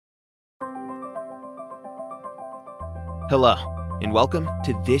Hello, and welcome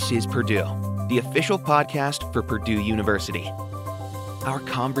to This is Purdue, the official podcast for Purdue University. Our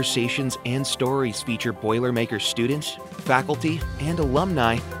conversations and stories feature Boilermaker students, faculty, and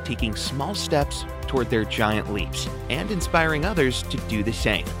alumni taking small steps toward their giant leaps and inspiring others to do the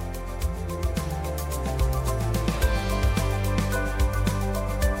same.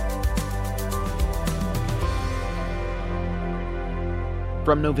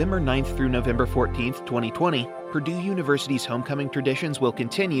 From November 9th through November 14th, 2020, Purdue University's homecoming traditions will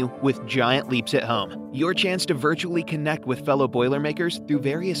continue with Giant Leaps at Home, your chance to virtually connect with fellow Boilermakers through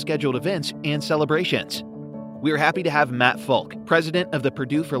various scheduled events and celebrations. We're happy to have Matt Folk, president of the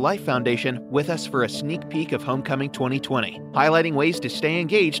Purdue for Life Foundation, with us for a sneak peek of Homecoming 2020, highlighting ways to stay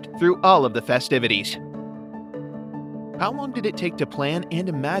engaged through all of the festivities. How long did it take to plan and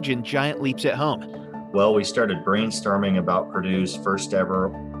imagine Giant Leaps at Home? Well, we started brainstorming about Purdue's first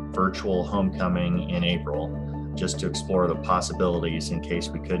ever virtual homecoming in April, just to explore the possibilities in case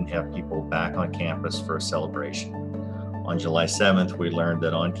we couldn't have people back on campus for a celebration. On July 7th, we learned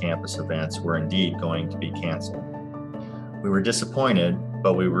that on-campus events were indeed going to be canceled. We were disappointed,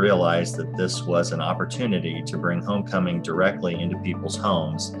 but we realized that this was an opportunity to bring homecoming directly into people's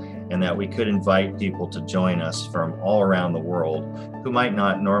homes and that we could invite people to join us from all around the world who might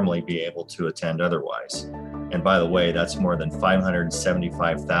not normally be able to attend otherwise. And by the way, that's more than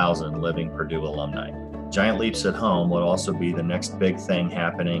 575,000 living Purdue alumni. Giant Leaps at Home would also be the next big thing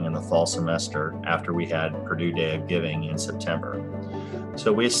happening in the fall semester after we had Purdue Day of Giving in September.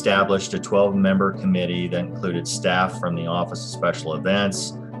 So we established a 12-member committee that included staff from the Office of Special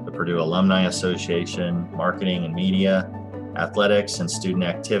Events, the Purdue Alumni Association, Marketing and Media, Athletics and Student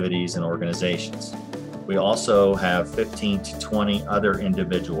Activities and Organizations. We also have 15 to 20 other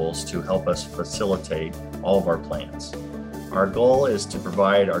individuals to help us facilitate all of our plans. Our goal is to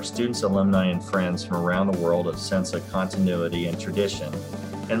provide our students, alumni, and friends from around the world a sense of continuity and tradition,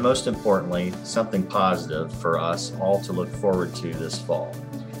 and most importantly, something positive for us all to look forward to this fall,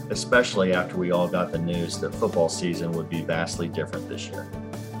 especially after we all got the news that football season would be vastly different this year.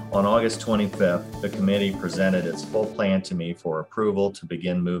 On August 25th, the committee presented its full plan to me for approval to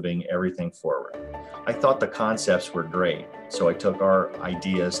begin moving everything forward. I thought the concepts were great, so I took our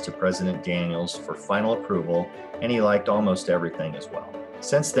ideas to President Daniels for final approval, and he liked almost everything as well.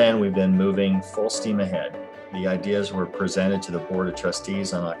 Since then, we've been moving full steam ahead. The ideas were presented to the Board of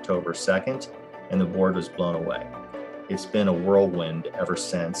Trustees on October 2nd, and the board was blown away. It's been a whirlwind ever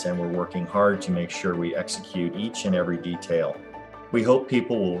since, and we're working hard to make sure we execute each and every detail. We hope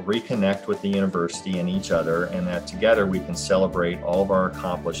people will reconnect with the university and each other, and that together we can celebrate all of our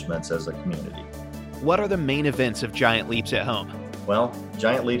accomplishments as a community. What are the main events of Giant Leaps at Home? Well,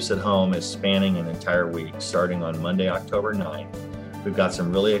 Giant Leaps at Home is spanning an entire week, starting on Monday, October 9th. We've got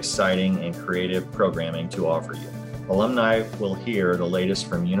some really exciting and creative programming to offer you. Alumni will hear the latest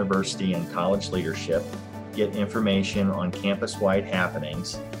from university and college leadership, get information on campus-wide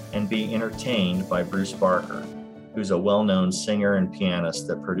happenings, and be entertained by Bruce Barker, who's a well-known singer and pianist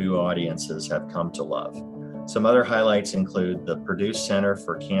that Purdue audiences have come to love. Some other highlights include the Purdue Center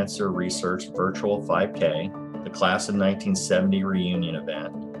for Cancer Research Virtual 5K, the Class of 1970 reunion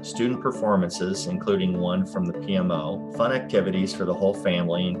event, student performances, including one from the PMO, fun activities for the whole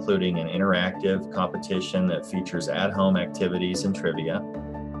family, including an interactive competition that features at-home activities and trivia,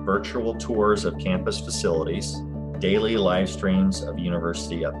 virtual tours of campus facilities, daily live streams of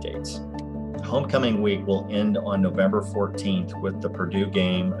university updates. Homecoming week will end on November 14th with the Purdue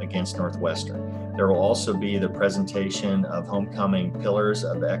game against Northwestern. There will also be the presentation of Homecoming Pillars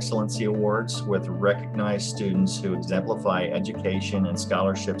of Excellency Awards with recognized students who exemplify education and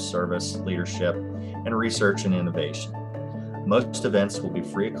scholarship service, leadership, and research and innovation. Most events will be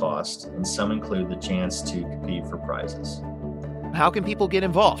free of cost, and some include the chance to compete for prizes. How can people get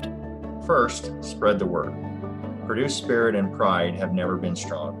involved? First, spread the word. Purdue's spirit and pride have never been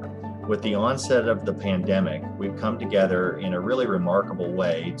stronger. With the onset of the pandemic, we've come together in a really remarkable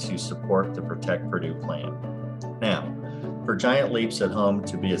way to support the Protect Purdue plan. Now, for Giant Leaps at Home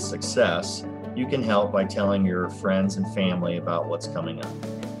to be a success, you can help by telling your friends and family about what's coming up.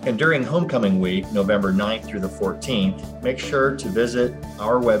 And during Homecoming Week, November 9th through the 14th, make sure to visit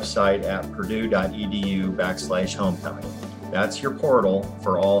our website at purdue.edu/homecoming. That's your portal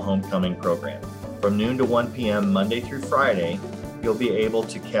for all homecoming programming. From noon to 1 p.m. Monday through Friday, you'll be able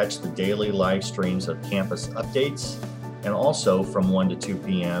to catch the daily live streams of campus updates, and also from 1 to 2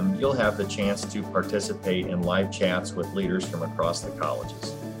 p.m., you'll have the chance to participate in live chats with leaders from across the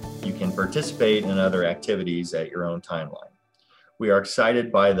colleges. You can participate in other activities at your own timeline. We are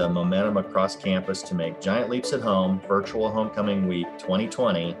excited by the momentum across campus to make Giant Leaps at Home Virtual Homecoming Week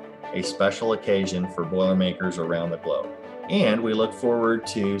 2020 a special occasion for Boilermakers around the globe. And we look forward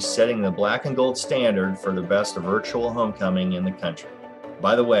to setting the black and gold standard for the best virtual homecoming in the country.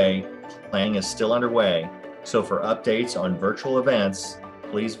 By the way, planning is still underway, so for updates on virtual events,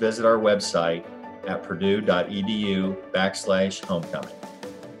 please visit our website at purdue.edu/homecoming.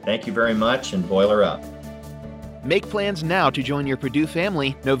 Thank you very much, and boiler up. Make plans now to join your Purdue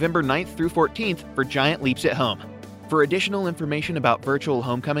family November 9th through 14th for Giant Leaps at Home. For additional information about virtual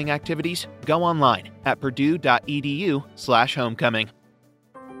homecoming activities, go online at purdue.edu/homecoming.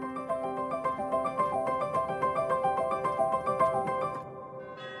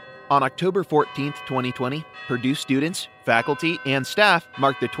 On October 14th, 2020, Purdue students, faculty, and staff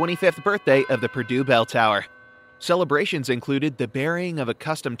marked the 25th birthday of the Purdue Bell Tower. Celebrations included the burying of a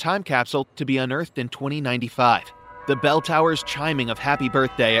custom time capsule to be unearthed in 2095, the bell tower's chiming of happy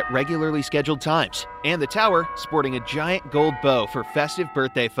birthday at regularly scheduled times, and the tower sporting a giant gold bow for festive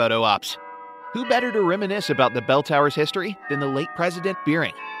birthday photo ops. Who better to reminisce about the bell tower's history than the late President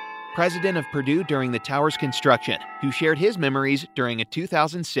Beering, president of Purdue during the tower's construction, who shared his memories during a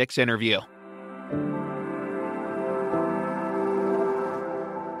 2006 interview.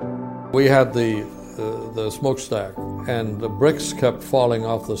 We had the smokestack, and the bricks kept falling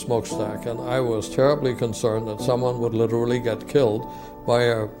off the smokestack, and I was terribly concerned that someone would literally get killed by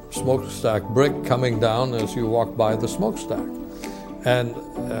a smokestack brick coming down as you walk by the smokestack. And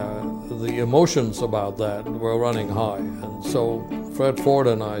the emotions about that were running high. And so Fred Ford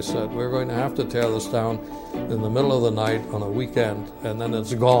and I said, we're going to have to tear this down in the middle of the night on a weekend, and then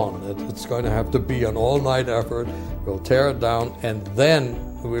it's gone. It's going to have to be an all-night effort. We'll tear it down, and then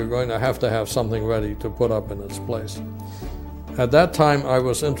we're going to have something ready to put up in its place. At that time, I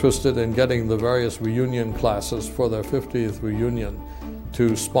was interested in getting the various reunion classes for their 50th reunion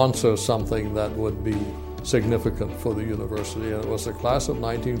to sponsor something that would be significant for the university. And it was the class of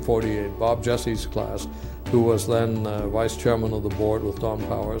 1948, Bob Jesse's class, who was then vice chairman of the board with Don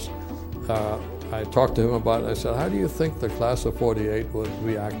Powers. I talked to him about it. I said, how do you think the class of 48 would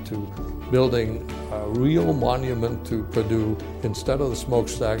react to building a real monument to Purdue instead of the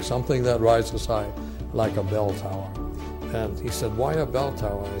smokestack, something that rises high like a bell tower? And he said, why a bell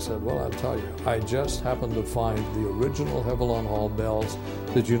tower? And I said, well, I'll tell you, I just happened to find the original Hevellon Hall bells.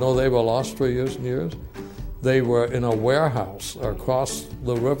 Did you know they were lost for years and years? They were in a warehouse across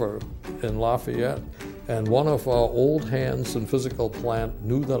the river in Lafayette. And one of our old hands in physical plant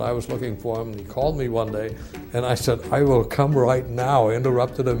knew that I was looking for him, and he called me one day, and I said, I will come right now. I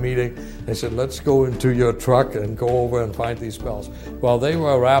interrupted a meeting. I said, let's go into your truck and go over and find these bells. Well, they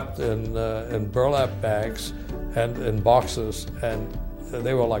were wrapped in burlap bags and in boxes, and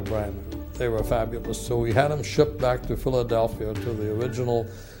they were like brand new. They were fabulous. So we had them shipped back to Philadelphia, to the original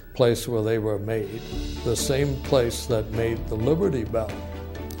place where they were made, the same place that made the Liberty Bell.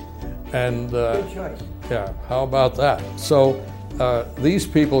 And good choice. Yeah, how about that? So these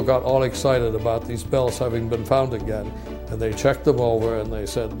people got all excited about these bells having been found again, and they checked them over, and they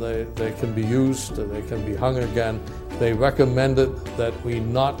said they can be used, they can be hung again. They recommended that we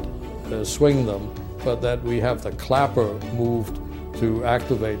not swing them, but that we have the clapper moved to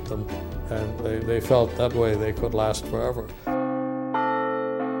activate them, and they felt that way they could last forever.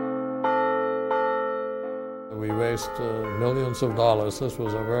 We raised millions of dollars. This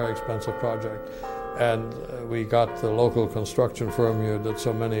was a very expensive project. And we got the local construction firm who did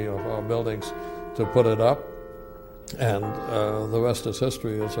so many of our buildings to put it up. And the rest is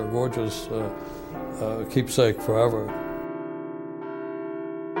history. It's a gorgeous keepsake forever.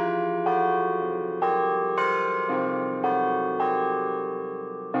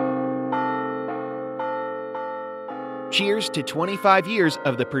 Cheers to 25 years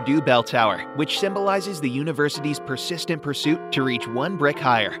of the Purdue Bell Tower, which symbolizes the university's persistent pursuit to reach one brick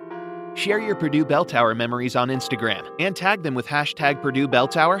higher. Share your Purdue Bell Tower memories on Instagram and tag them with hashtag Purdue Bell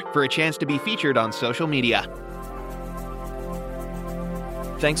Tower for a chance to be featured on social media.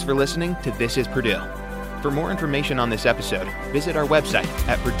 Thanks for listening to This is Purdue. For more information on this episode, visit our website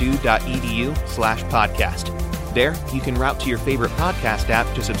at purdue.edu/podcast. There, you can route to your favorite podcast app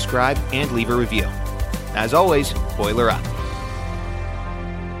to subscribe and leave a review. As always, boiler up.